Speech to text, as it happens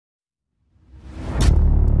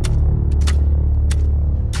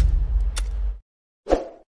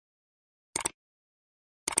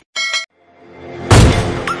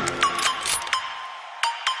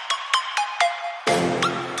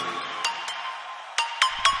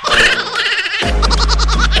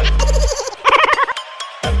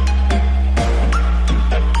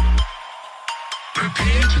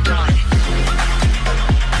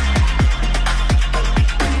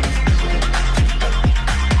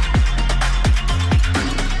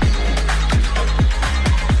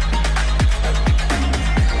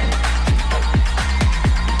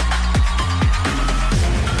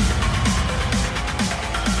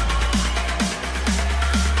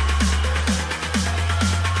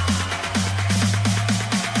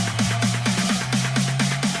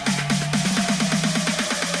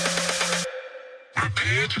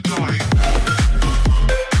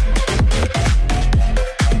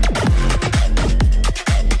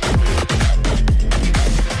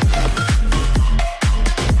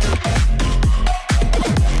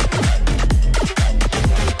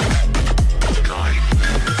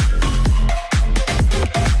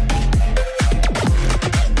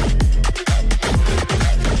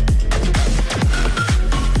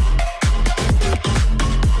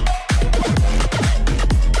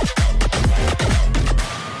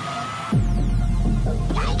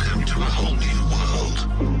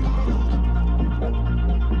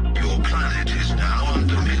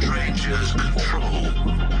nature's control,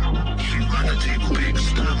 humanity will be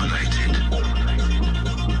exterminated.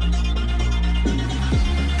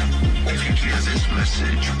 If you hear this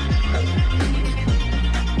message,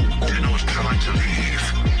 do not try to leave.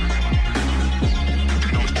 Do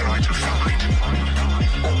not try to fight.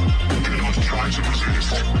 Do not try to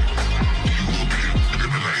resist. You will be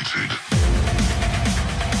eliminated.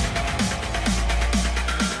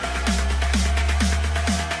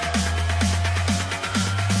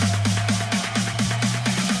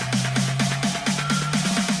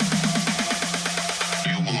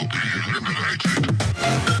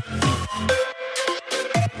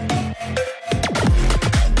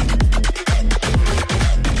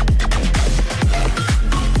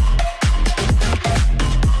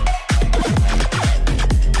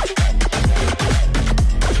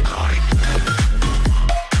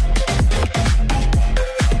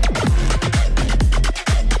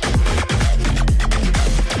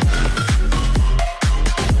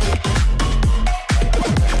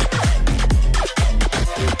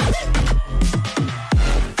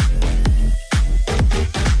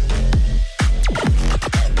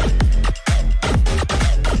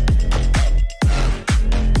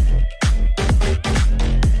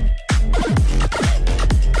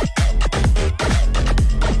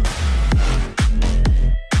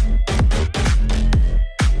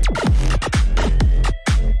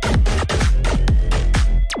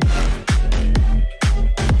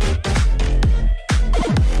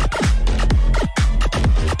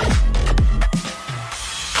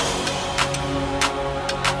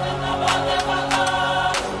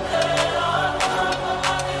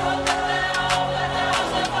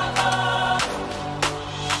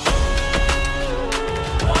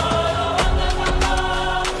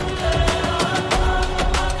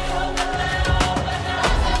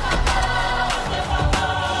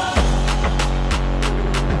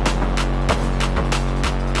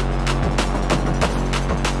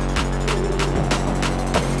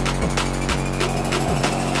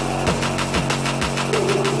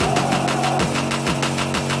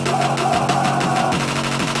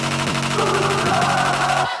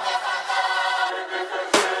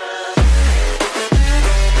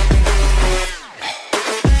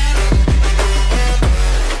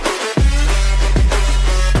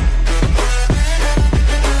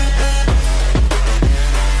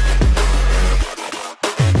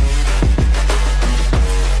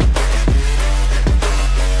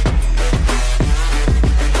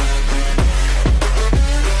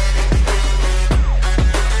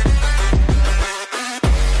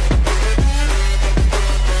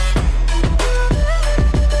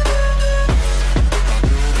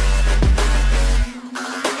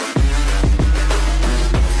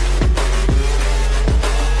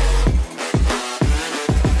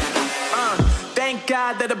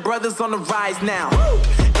 That the brothers on the rise now.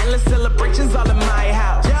 Endless celebrations all in my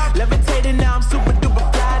house. Levitating now, I'm super duper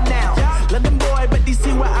fly now. London boy, but DC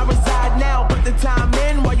where I reside now. Put the time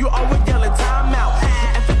in while you always yelling time out.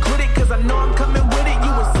 And for quit it, cause I know I'm coming with it.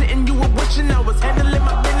 You were sitting, you were wishing I was handling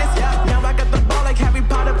my business. Now I got the ball like Harry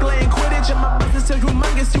Potter playing Quidditch. And my business is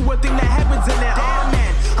humongous, you would think that happens in it. Damn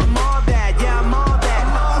man, I'm all that, yeah I'm all that.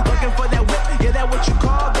 Working for that whip, yeah that what you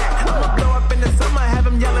call that. I'ma blow up in the summer, have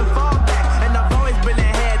them yelling fall back. And I've always been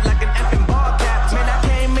ahead like an effing ball cap. Man, I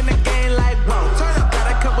came in the game like whoa.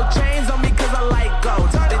 Got a couple chains on me cause I like gold.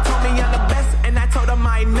 They told me I'm the best and I told them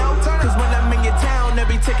I know. Cause when I'm in your town,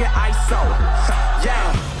 every ticket I sold. Yeah,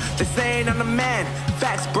 they saying I'm the man.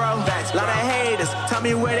 Facts bro, facts. Lot of haters, tell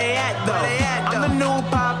me where they at though. I'm the new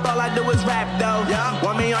pop, all I do is rap though.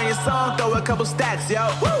 Want me on your song, throw a couple stacks, yo.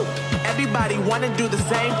 Woo! Everybody wanna do the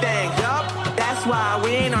same thing. Yup, that's why we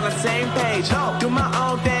ain't on the same page. Do my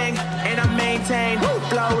own thing, and I maintain.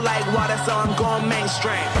 Flow like water, so I'm going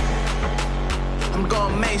mainstream. I'm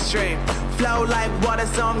going mainstream. Flow like water,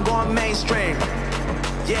 so I'm going mainstream.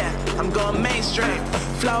 Yeah, I'm going mainstream.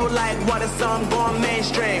 Flow like water, so I'm going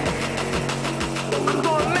mainstream. I'm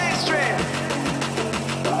going mainstream.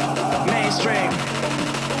 Mainstream.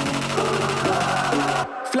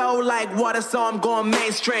 Flow like water, so I'm going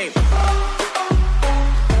mainstream.